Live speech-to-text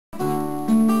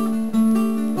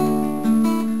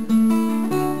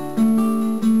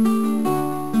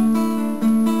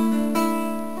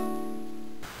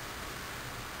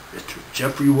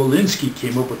Jeffrey Wolynski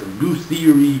came up with a new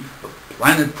theory of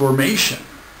planet formation.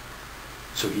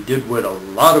 So he did what a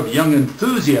lot of young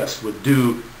enthusiasts would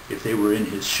do if they were in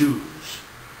his shoes.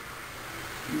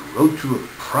 He wrote to a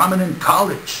prominent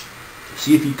college to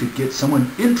see if he could get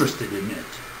someone interested in it.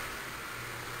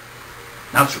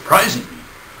 Not surprisingly,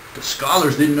 the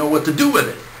scholars didn't know what to do with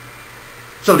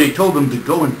it. So they told him to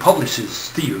go and publish his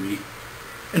theory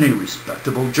in a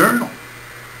respectable journal.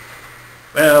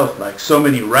 Well, like so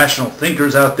many rational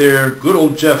thinkers out there, good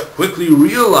old Jeff quickly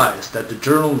realized that the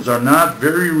journals are not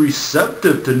very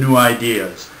receptive to new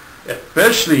ideas,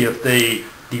 especially if they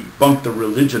debunk the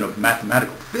religion of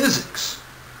mathematical physics.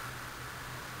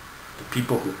 The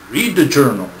people who read the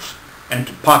journals and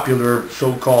to popular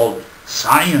so-called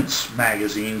science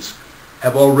magazines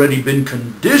have already been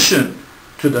conditioned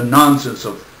to the nonsense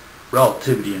of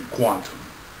relativity and quantum.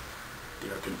 They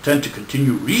are content to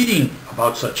continue reading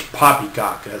about such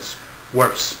poppycock as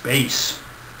warp space,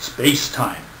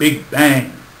 space-time, Big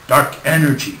Bang, dark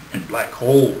energy, and black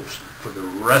holes for the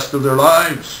rest of their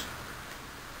lives.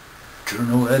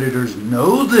 Journal editors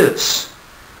know this,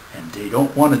 and they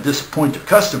don't want to disappoint their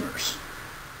customers.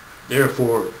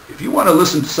 Therefore, if you want to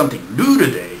listen to something new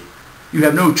today, you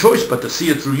have no choice but to see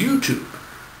it through YouTube.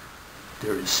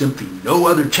 There is simply no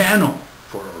other channel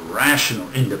for a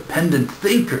rational, independent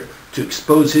thinker to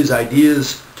expose his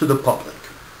ideas to the public.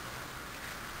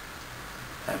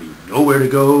 Having nowhere to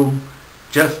go,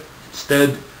 Jeff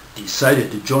instead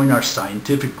decided to join our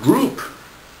scientific group.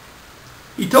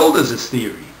 He told us his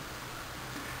theory.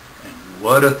 And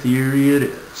what a theory it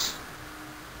is.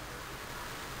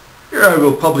 Here I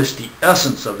will publish the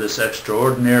essence of this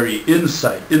extraordinary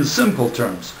insight in simple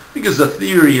terms, because the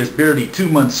theory is barely 2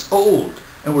 months old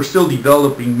and we're still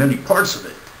developing many parts of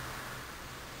it.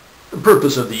 The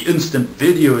purpose of the instant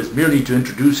video is merely to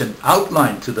introduce an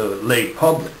outline to the lay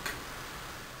public.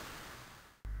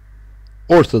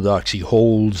 Orthodoxy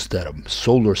holds that a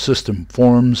solar system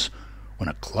forms when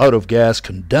a cloud of gas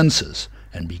condenses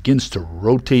and begins to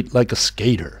rotate like a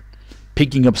skater,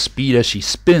 picking up speed as she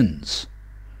spins.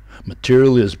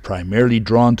 Material is primarily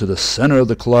drawn to the center of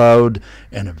the cloud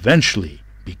and eventually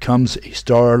becomes a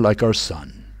star like our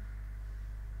sun.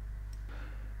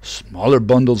 Smaller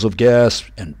bundles of gas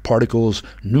and particles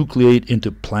nucleate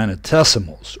into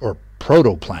planetesimals or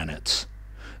protoplanets.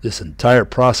 This entire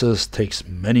process takes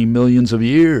many millions of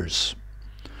years.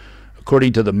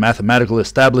 According to the mathematical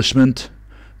establishment,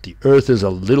 the Earth is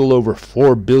a little over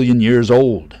 4 billion years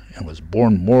old and was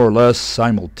born more or less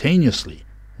simultaneously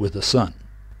with the Sun.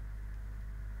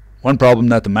 One problem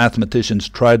that the mathematicians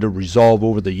tried to resolve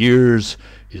over the years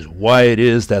is why it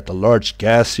is that the large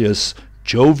gaseous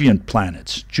Jovian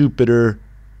planets, Jupiter,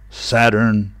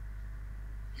 Saturn,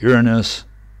 Uranus,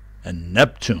 and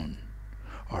Neptune,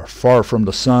 are far from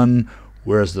the Sun,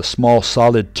 whereas the small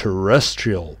solid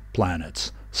terrestrial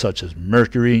planets such as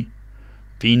Mercury,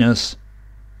 Venus,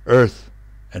 Earth,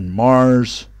 and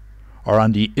Mars are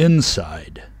on the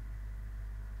inside.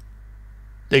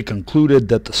 They concluded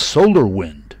that the solar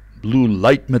wind blew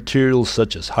light materials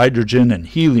such as hydrogen and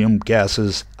helium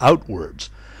gases outwards,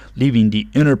 leaving the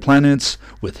inner planets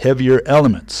with heavier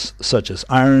elements such as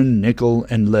iron, nickel,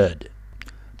 and lead.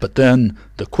 But then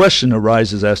the question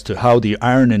arises as to how the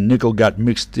iron and nickel got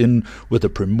mixed in with the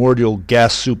primordial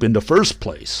gas soup in the first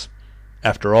place.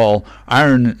 After all,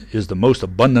 iron is the most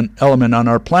abundant element on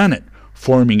our planet,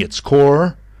 forming its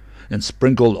core and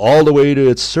sprinkled all the way to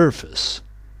its surface.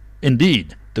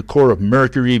 Indeed, the core of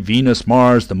Mercury, Venus,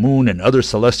 Mars, the Moon, and other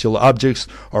celestial objects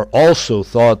are also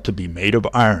thought to be made of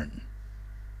iron.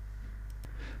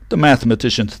 The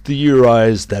mathematicians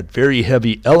theorized that very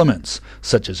heavy elements,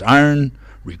 such as iron,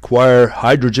 require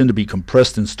hydrogen to be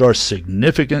compressed in stars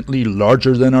significantly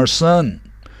larger than our Sun.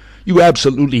 You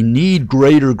absolutely need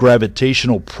greater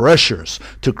gravitational pressures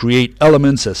to create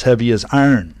elements as heavy as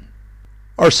iron.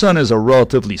 Our Sun is a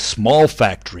relatively small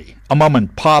factory, a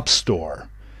mom-and-pop store.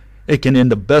 It can in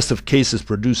the best of cases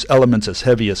produce elements as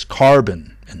heavy as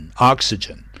carbon and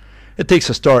oxygen. It takes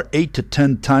a star 8 to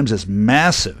 10 times as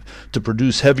massive to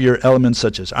produce heavier elements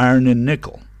such as iron and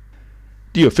nickel.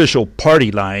 The official party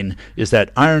line is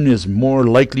that iron is more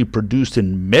likely produced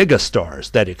in megastars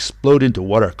that explode into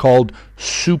what are called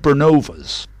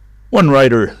supernovas. One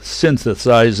writer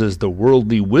synthesizes the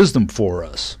worldly wisdom for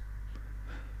us.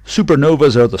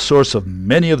 Supernovas are the source of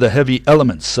many of the heavy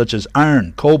elements such as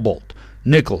iron, cobalt,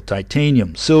 nickel,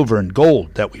 titanium, silver, and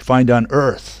gold that we find on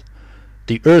Earth.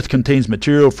 The Earth contains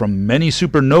material from many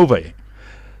supernovae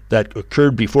that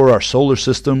occurred before our solar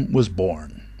system was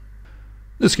born.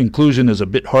 This conclusion is a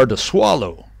bit hard to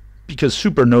swallow because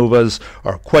supernovas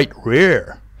are quite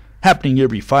rare, happening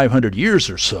every 500 years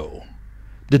or so.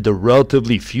 Did the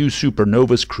relatively few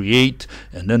supernovas create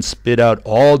and then spit out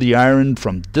all the iron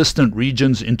from distant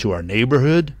regions into our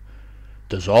neighborhood?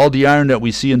 Does all the iron that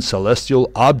we see in celestial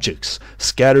objects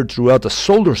scattered throughout the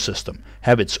solar system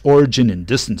have its origin in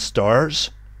distant stars?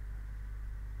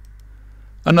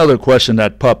 Another question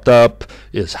that popped up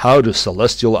is, how do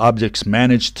celestial objects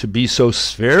manage to be so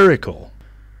spherical?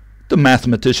 The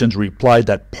mathematicians replied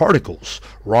that particles,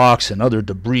 rocks, and other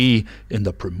debris in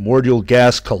the primordial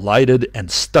gas collided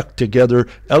and stuck together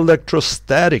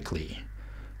electrostatically.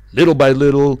 Little by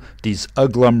little, these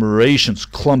agglomerations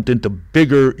clumped into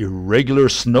bigger, irregular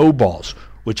snowballs,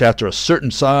 which after a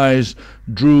certain size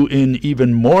drew in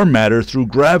even more matter through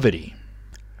gravity.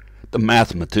 The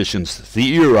mathematicians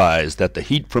theorized that the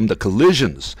heat from the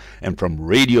collisions and from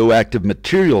radioactive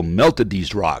material melted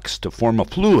these rocks to form a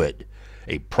fluid,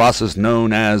 a process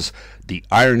known as the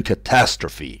iron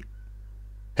catastrophe.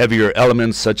 Heavier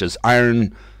elements such as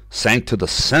iron sank to the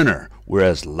center,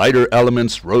 whereas lighter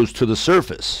elements rose to the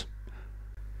surface.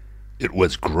 It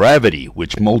was gravity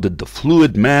which molded the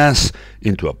fluid mass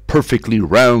into a perfectly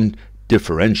round,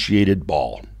 differentiated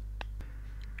ball.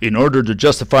 In order to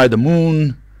justify the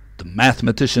moon, the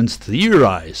mathematicians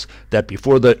theorized that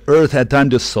before the Earth had time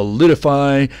to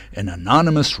solidify, an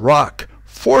anonymous rock,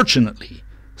 fortunately,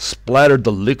 splattered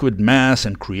the liquid mass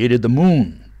and created the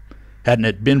moon. Hadn't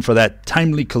it been for that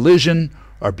timely collision,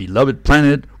 our beloved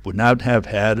planet would not have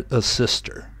had a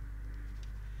sister.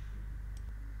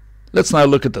 Let's now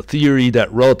look at the theory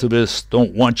that relativists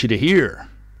don't want you to hear.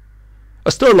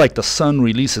 A star like the Sun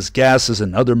releases gases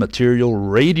and other material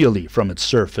radially from its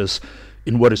surface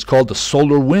in what is called the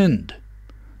solar wind.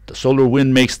 The solar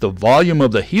wind makes the volume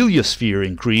of the heliosphere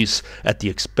increase at the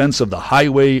expense of the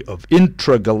highway of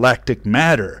intragalactic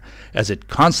matter, as it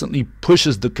constantly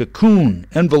pushes the cocoon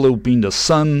enveloping the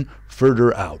Sun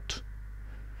further out.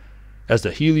 As the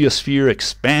heliosphere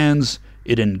expands,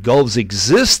 it engulfs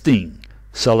existing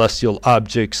celestial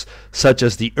objects such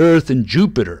as the Earth and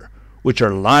Jupiter, which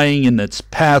are lying in its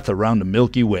path around the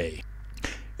Milky Way.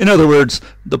 In other words,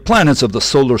 the planets of the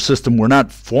solar system were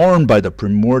not formed by the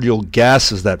primordial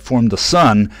gases that formed the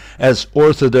Sun, as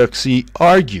orthodoxy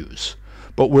argues,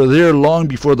 but were there long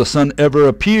before the Sun ever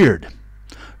appeared.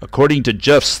 According to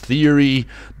Jeff's theory,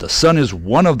 the Sun is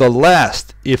one of the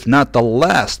last, if not the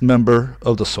last, member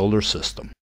of the solar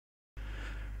system.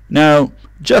 Now,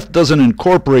 Jeff doesn't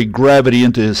incorporate gravity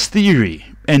into his theory,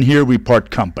 and here we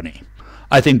part company.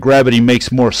 I think gravity makes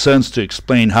more sense to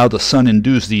explain how the Sun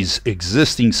induced these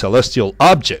existing celestial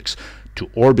objects to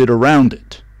orbit around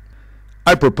it.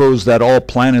 I propose that all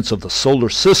planets of the solar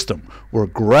system were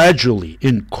gradually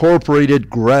incorporated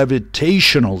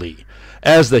gravitationally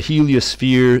as the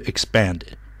heliosphere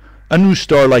expanded. A new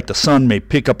star like the Sun may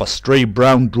pick up a stray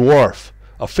brown dwarf,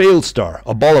 a failed star,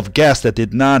 a ball of gas that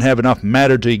did not have enough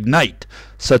matter to ignite,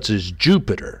 such as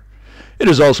Jupiter. It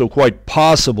is also quite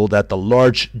possible that the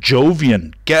large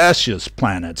Jovian gaseous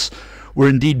planets were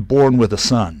indeed born with the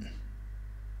Sun.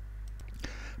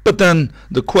 But then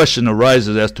the question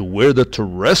arises as to where the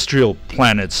terrestrial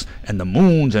planets and the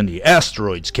moons and the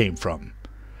asteroids came from.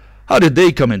 How did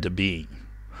they come into being?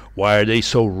 Why are they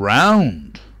so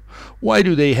round? Why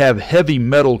do they have heavy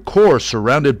metal cores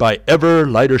surrounded by ever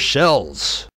lighter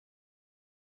shells?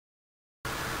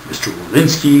 Mr.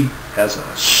 Wolynski has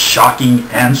a shocking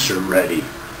answer ready,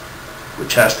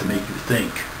 which has to make you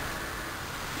think.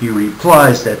 He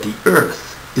replies that the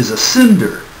Earth is a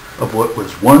cinder of what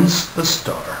was once a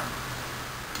star.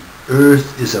 The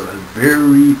Earth is a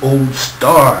very old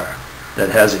star that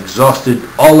has exhausted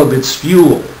all of its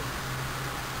fuel.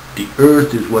 The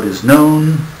Earth is what is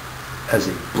known as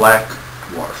a black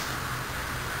dwarf.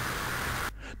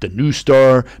 The new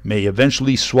star may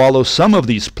eventually swallow some of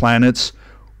these planets,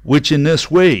 which in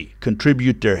this way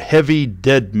contribute their heavy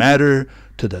dead matter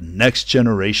to the next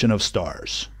generation of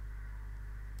stars.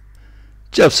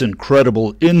 Jeff's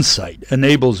incredible insight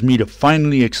enables me to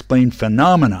finally explain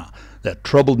phenomena that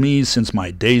troubled me since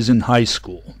my days in high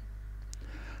school.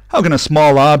 How can a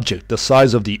small object the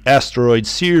size of the asteroid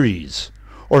Ceres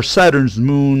or Saturn's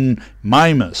moon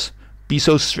Mimas be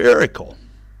so spherical?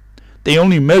 They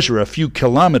only measure a few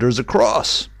kilometers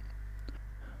across.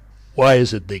 Why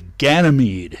is it that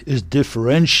Ganymede is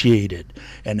differentiated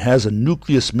and has a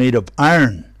nucleus made of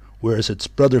iron, whereas its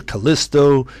brother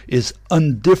Callisto is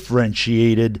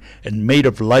undifferentiated and made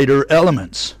of lighter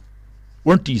elements?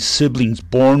 Weren't these siblings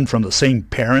born from the same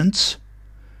parents?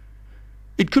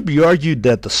 It could be argued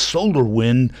that the solar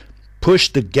wind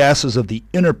pushed the gases of the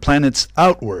inner planets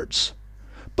outwards,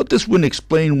 but this wouldn't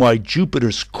explain why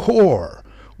Jupiter's core,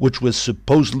 which was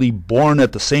supposedly born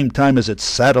at the same time as its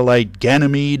satellite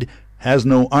Ganymede, has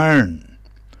no iron.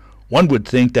 One would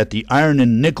think that the iron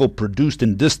and nickel produced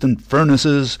in distant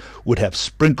furnaces would have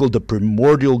sprinkled the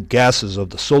primordial gases of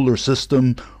the solar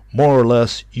system more or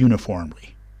less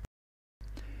uniformly.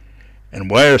 And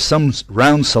why are some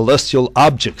round celestial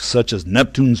objects such as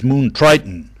Neptune's moon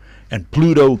Triton and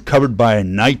Pluto covered by a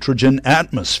nitrogen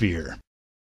atmosphere?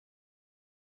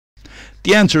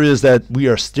 The answer is that we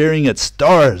are staring at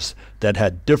stars that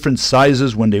had different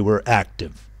sizes when they were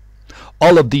active.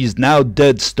 All of these now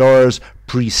dead stars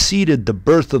preceded the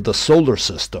birth of the solar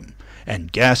system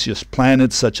and gaseous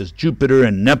planets such as Jupiter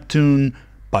and Neptune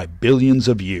by billions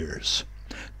of years.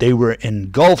 They were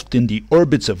engulfed in the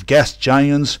orbits of gas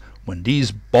giants when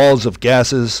these balls of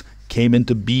gases came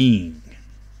into being.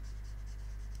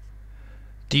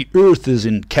 The Earth is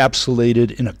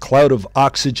encapsulated in a cloud of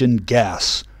oxygen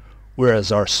gas,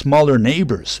 whereas our smaller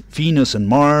neighbors, Venus and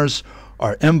Mars,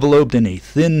 are enveloped in a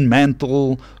thin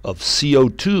mantle of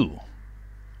CO2.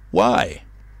 Why?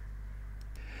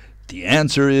 The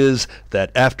answer is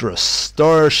that after a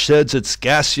star sheds its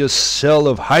gaseous shell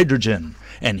of hydrogen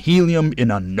and helium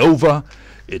in a nova,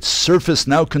 its surface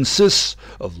now consists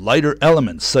of lighter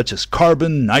elements such as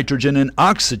carbon, nitrogen, and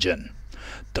oxygen.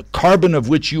 The carbon of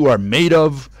which you are made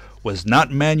of was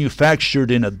not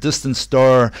manufactured in a distant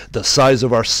star the size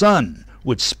of our sun,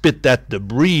 which spit that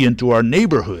debris into our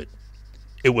neighborhood.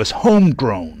 It was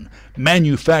homegrown,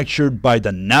 manufactured by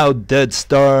the now dead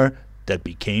star that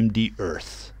became the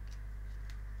Earth.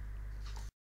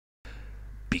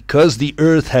 Because the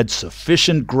Earth had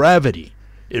sufficient gravity,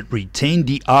 it retained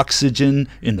the oxygen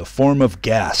in the form of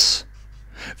gas.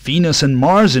 Venus and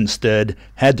Mars instead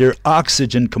had their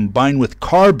oxygen combined with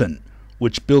carbon,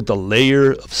 which built a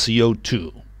layer of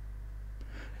CO2.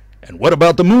 And what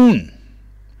about the Moon?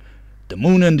 The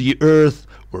Moon and the Earth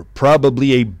were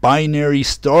probably a binary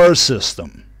star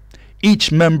system.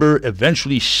 Each member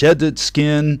eventually shed its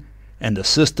skin, and the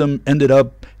system ended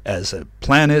up as a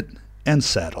planet and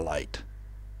satellite.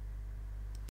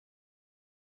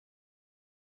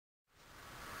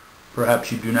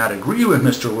 Perhaps you do not agree with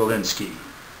Mr. Wolynski,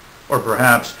 or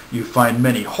perhaps you find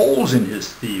many holes in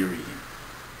his theory.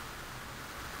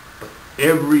 But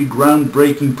every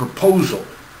groundbreaking proposal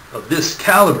of this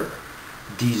caliber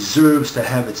deserves to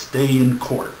have its day in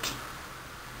court.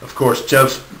 Of course,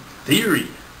 Jeff's theory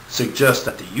suggests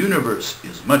that the universe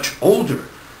is much older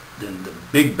than the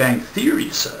Big Bang Theory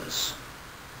says.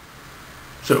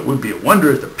 So it would be a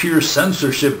wonder if the peer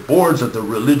censorship boards of the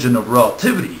religion of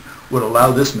relativity would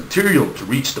allow this material to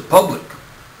reach the public.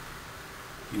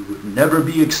 You would never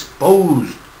be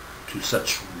exposed to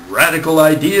such radical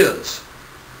ideas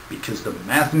because the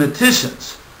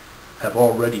mathematicians have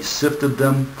already sifted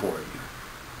them for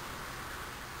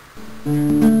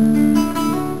you.